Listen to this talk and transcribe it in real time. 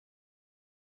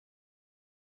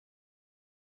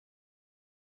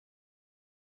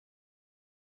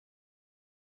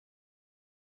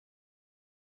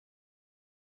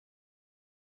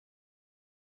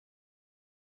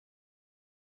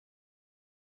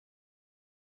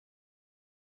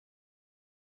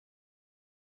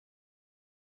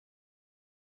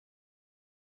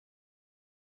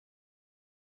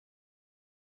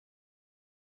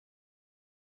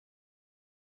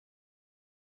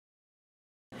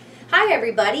Hi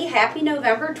everybody, happy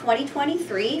November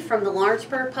 2023 from the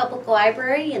Lawrenceburg Public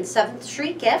Library and 7th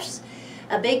Street Gifts.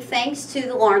 A big thanks to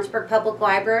the Lawrenceburg Public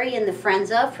Library and the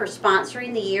Friends of for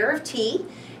sponsoring the Year of Tea,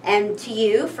 and to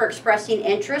you for expressing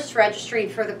interest, registering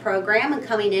for the program, and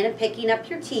coming in and picking up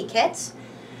your tea kits.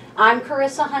 I'm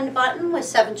Carisa Bunten with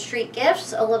 7th Street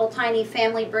Gifts, a little tiny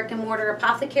family brick and mortar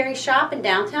apothecary shop in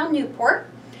downtown Newport.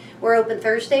 We're open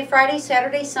Thursday, Friday,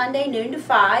 Saturday, Sunday, noon to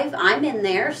 5. I'm in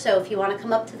there, so if you want to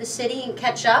come up to the city and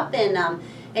catch up and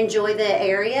enjoy the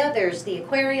area, there's the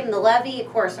aquarium, the levee,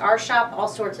 of course, our shop, all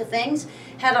sorts of things.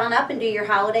 Head on up and do your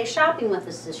holiday shopping with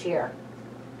us this year.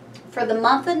 For the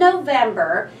month of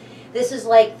November, this is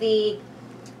like the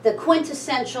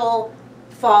quintessential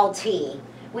fall tea.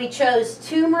 We chose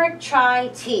Turmeric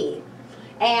Chai Tea.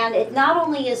 And it not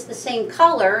only is the same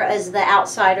color as the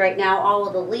outside right now, all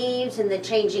of the leaves and the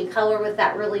changing color with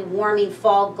that really warming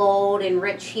fall gold and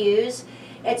rich hues.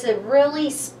 It's a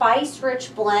really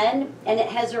spice-rich blend, and it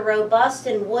has a robust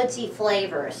and woodsy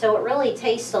flavor. So it really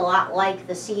tastes a lot like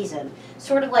the season.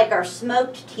 Sort of like our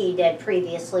smoked tea did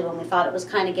previously when we thought it was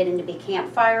kind of getting to be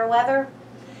campfire weather.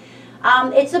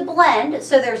 It's a blend,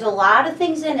 so there's a lot of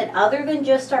things in it other than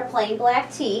just our plain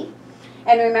black tea.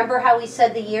 And remember how we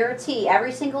said the year of tea.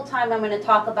 Every single time I'm going to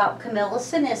talk about Camellia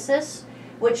sinensis,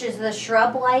 which is the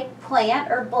shrub-like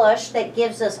plant or bush that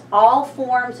gives us all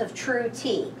forms of true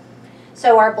tea.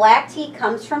 So our black tea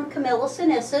comes from Camellia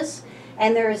sinensis,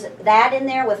 and there's that in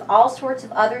there with all sorts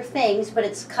of other things, but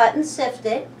it's cut and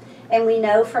sifted. And we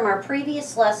know from our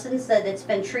previous lessons that it's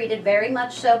been treated very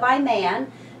much so by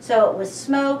man. So it was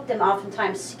smoked and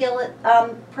oftentimes skillet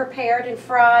prepared and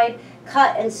fried,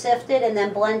 cut and sifted, and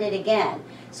then blended again.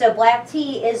 So black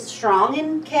tea is strong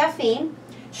in caffeine,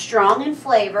 strong in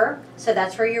flavor, so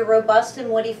that's where your robust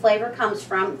and woody flavor comes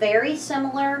from. Very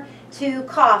similar to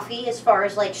coffee as far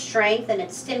as like strength and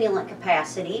its stimulant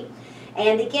capacity.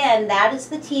 And again, that is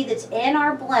the tea that's in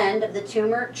our blend of the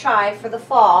Turmeric Chai for the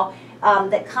fall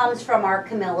that comes from our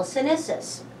Camellia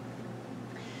sinensis.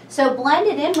 So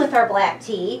blended in with our black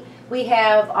tea, we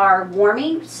have our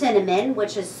warming cinnamon,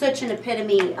 which is such an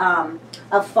epitome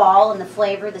of fall and the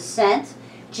flavor, the scent,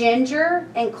 ginger,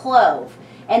 and clove.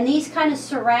 And these kind of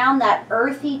surround that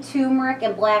earthy turmeric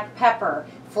and black pepper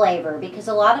flavor, because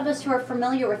a lot of us who are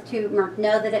familiar with turmeric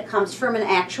know that it comes from an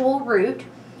actual root,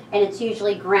 and it's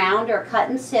usually ground or cut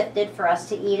and sifted for us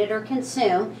to eat it or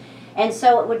consume. And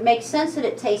so it would make sense that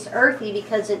it tastes earthy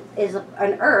because it is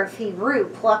an earthy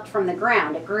root plucked from the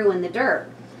ground. It grew in the dirt.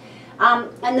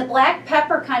 And the black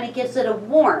pepper kind of gives it a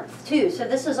warmth too. So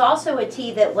this is also a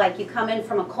tea that like you come in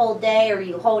from a cold day or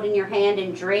you hold in your hand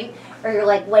and drink, or you're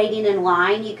like waiting in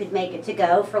line, you could make it to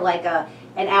go for like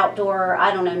an outdoor,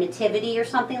 I don't know, nativity or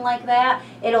something like that.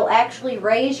 It'll actually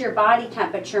raise your body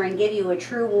temperature and give you a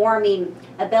true warming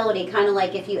ability, kind of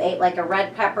like if you ate like a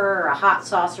red pepper or a hot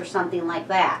sauce or something like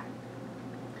that.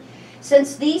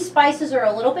 Since these spices are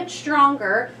a little bit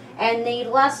stronger and need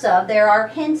less of, there are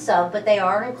hints of, but they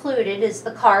are included, is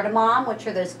the cardamom, which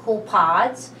are those cool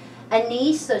pods,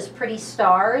 anise, those pretty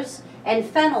stars, and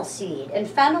fennel seed. And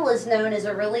fennel is known as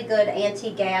a really good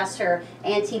anti-gas or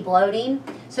anti-bloating.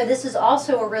 So this is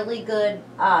also a really good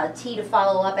tea to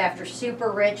follow up after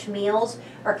super rich meals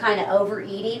or kind of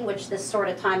overeating, which this sort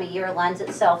of time of year lends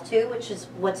itself to, which is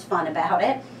what's fun about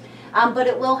it. But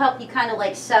it will help you kind of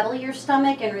like settle your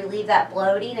stomach and relieve that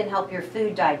bloating and help your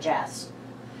food digest.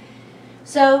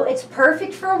 So it's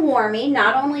perfect for warming,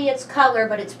 not only its color,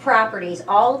 but its properties.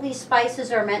 All of these spices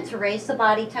are meant to raise the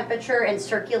body temperature and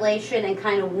circulation and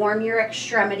kind of warm your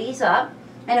extremities up.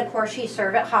 And of course you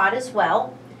serve it hot as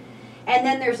well. And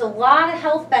then there's a lot of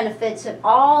health benefits in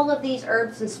all of these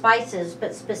herbs and spices,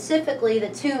 but specifically the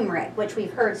turmeric, which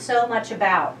we've heard so much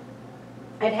about.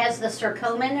 It has the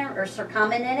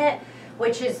curcumin in it,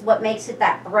 which is what makes it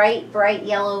that bright, bright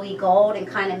yellowy gold and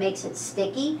kind of makes it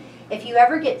sticky. If you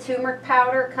ever get turmeric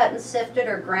powder cut and sifted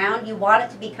or ground, you want it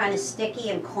to be kind of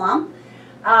sticky and clump.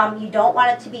 You don't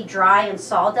want it to be dry and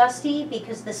sawdusty,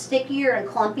 because the stickier and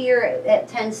clumpier it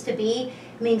tends to be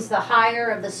means the higher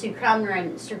of the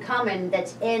curcumin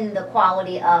that's in the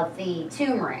quality of the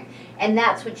turmeric. And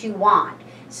that's what you want.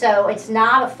 So it's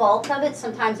not a fault of it.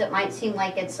 Sometimes it might seem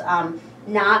like it's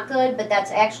not good, but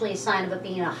that's actually a sign of it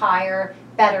being a higher,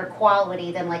 better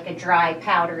quality than like a dry,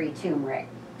 powdery turmeric.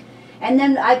 And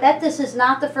then I bet this is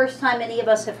not the first time any of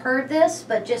us have heard this,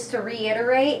 but just to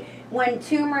reiterate, when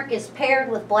turmeric is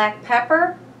paired with black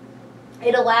pepper,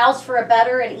 it allows for a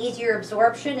better and easier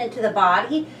absorption into the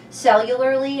body,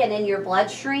 cellularly and in your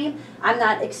bloodstream. I'm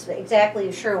not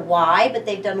exactly sure why, but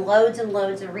they've done loads and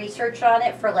loads of research on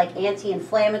it for like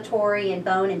anti-inflammatory and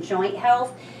bone and joint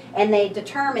health. And they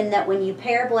determined that when you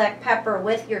pair black pepper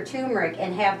with your turmeric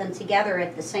and have them together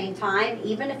at the same time,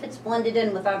 even if it's blended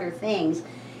in with other things,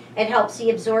 it helps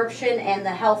the absorption and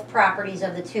the health properties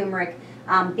of the turmeric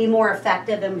be more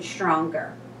effective and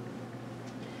stronger.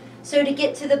 So to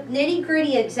get to the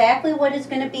nitty-gritty exactly what is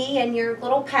going to be in your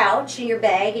little pouch, in your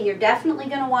bag, and you're definitely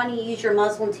going to want to use your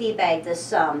muslin tea bag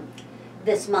this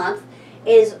month,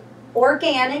 is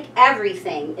organic.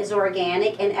 Everything is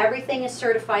organic and everything is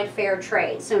certified fair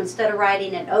trade. So instead of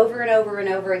writing it over and over and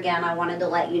over again, I wanted to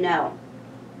let you know.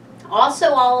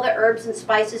 Also, all the herbs and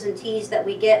spices and teas that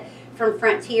we get from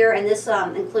Frontier, and this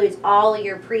includes all of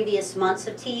your previous months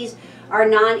of teas, are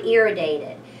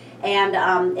non-irridated.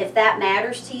 And if that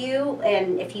matters to you,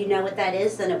 and if you know what that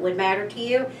is, then it would matter to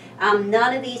you.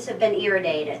 None of these have been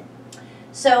irridated.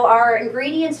 So our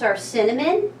ingredients are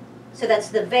cinnamon. So that's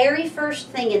the very first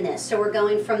thing in this. So we're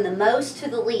going from the most to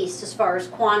the least as far as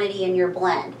quantity in your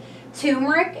blend.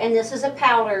 Turmeric, and this is a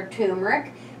powdered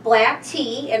turmeric. Black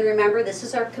tea, and remember this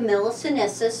is our Camellia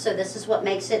sinensis, so this is what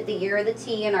makes it the year of the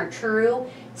tea and our true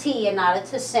tea and not a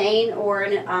tisane or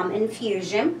an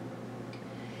infusion.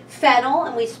 Fennel,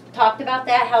 and we talked about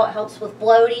that, how it helps with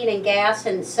bloating and gas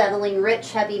and settling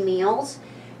rich, heavy meals.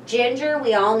 Ginger,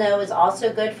 we all know, is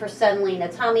also good for settling the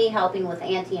tummy, helping with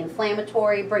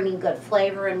anti-inflammatory, bringing good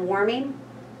flavor and warming.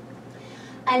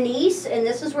 Anise, and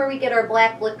this is where we get our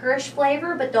black licorice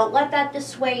flavor, but don't let that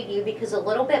dissuade you because a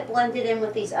little bit blended in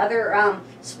with these other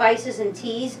spices and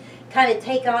teas kind of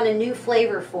take on a new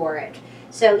flavor for it.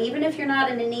 So even if you're not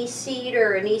an anise seed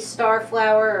or anise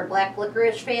starflower or black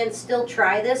licorice fan, still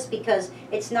try this because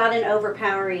it's not an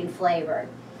overpowering flavor.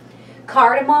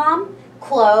 Cardamom,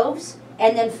 cloves,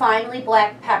 and then finally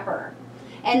black pepper.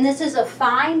 And this is a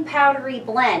fine powdery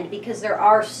blend because there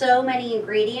are so many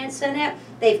ingredients in it.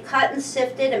 They've cut and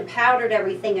sifted and powdered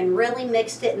everything and really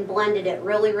mixed it and blended it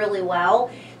really, really well.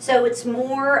 So it's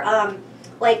more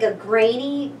like a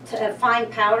grainy, fine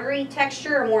powdery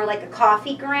texture, or more like a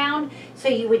coffee ground. So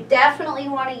you would definitely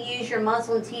want to use your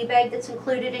muslin tea bag that's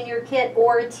included in your kit,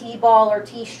 or a tea ball or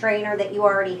tea strainer that you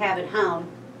already have at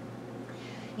home.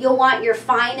 You'll want your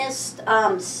finest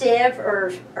sieve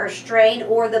or strain,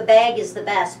 or the bag is the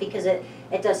best because it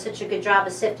does such a good job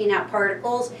of sifting out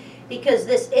particles, because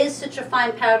this is such a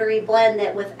fine powdery blend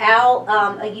that without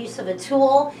a use of a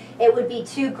tool, it would be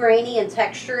too grainy and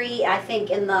textury, I think,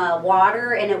 in the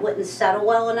water, and it wouldn't settle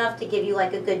well enough to give you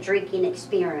like a good drinking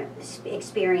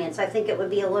experience. I think it would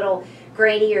be a little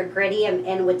grainy or gritty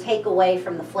and would take away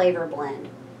from the flavor blend.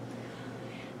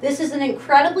 This is an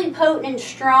incredibly potent and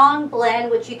strong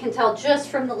blend, which you can tell just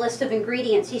from the list of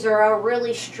ingredients. These are all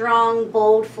really strong,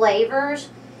 bold flavors.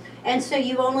 And so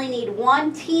you only need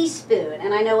 1 teaspoon.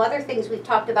 And I know other things we've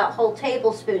talked about whole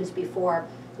tablespoons before,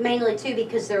 mainly too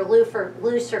because they're loose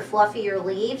or fluffier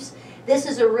leaves. This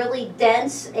is a really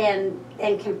dense and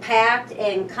compact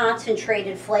and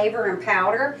concentrated flavor and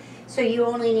powder. So you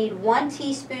only need 1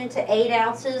 teaspoon to 8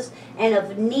 ounces and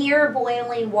of near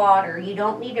boiling water. You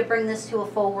don't need to bring this to a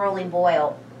full rolling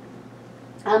boil.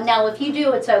 Now if you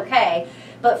do, it's okay,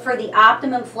 but for the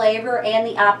optimum flavor and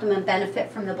the optimum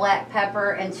benefit from the black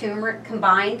pepper and turmeric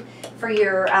combined for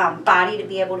your body to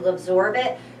be able to absorb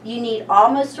it, you need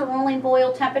almost a rolling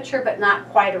boil temperature, but not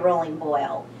quite a rolling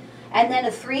boil. And then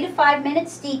a 3 to 5 minute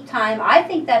steep time. I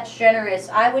think that's generous.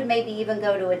 I would maybe even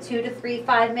go to a 2 to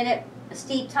 5 minute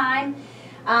steep time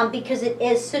because it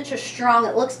is such a strong,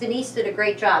 it looks, Denise did a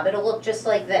great job. It'll look just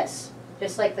like this,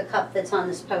 just like the cup that's on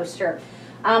this poster.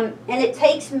 And it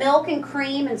takes milk and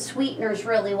cream and sweeteners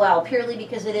really well, purely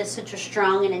because it is such a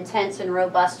strong and intense and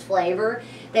robust flavor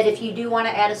that if you do want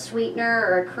to add a sweetener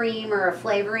or a cream or a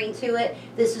flavoring to it,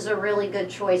 this is a really good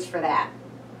choice for that.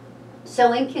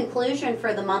 So in conclusion,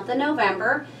 for the month of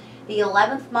November, the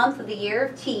 11th month of the year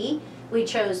of tea, we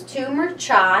chose Turmeric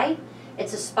Chai.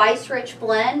 It's a spice-rich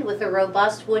blend with a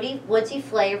robust woodsy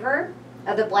flavor.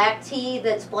 The black tea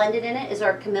that's blended in it is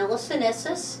our Camellia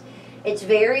sinensis. It's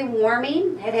very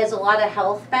warming. It has a lot of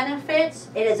health benefits.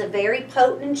 It has a very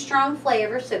potent and strong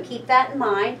flavor, so keep that in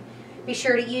mind. Be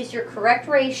sure to use your correct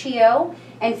ratio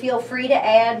and feel free to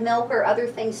add milk or other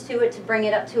things to it to bring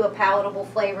it up to a palatable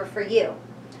flavor for you.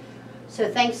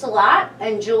 So thanks a lot.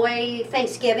 Enjoy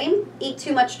Thanksgiving. Eat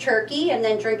too much turkey and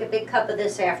then drink a big cup of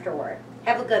this afterward.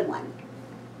 Have a good one.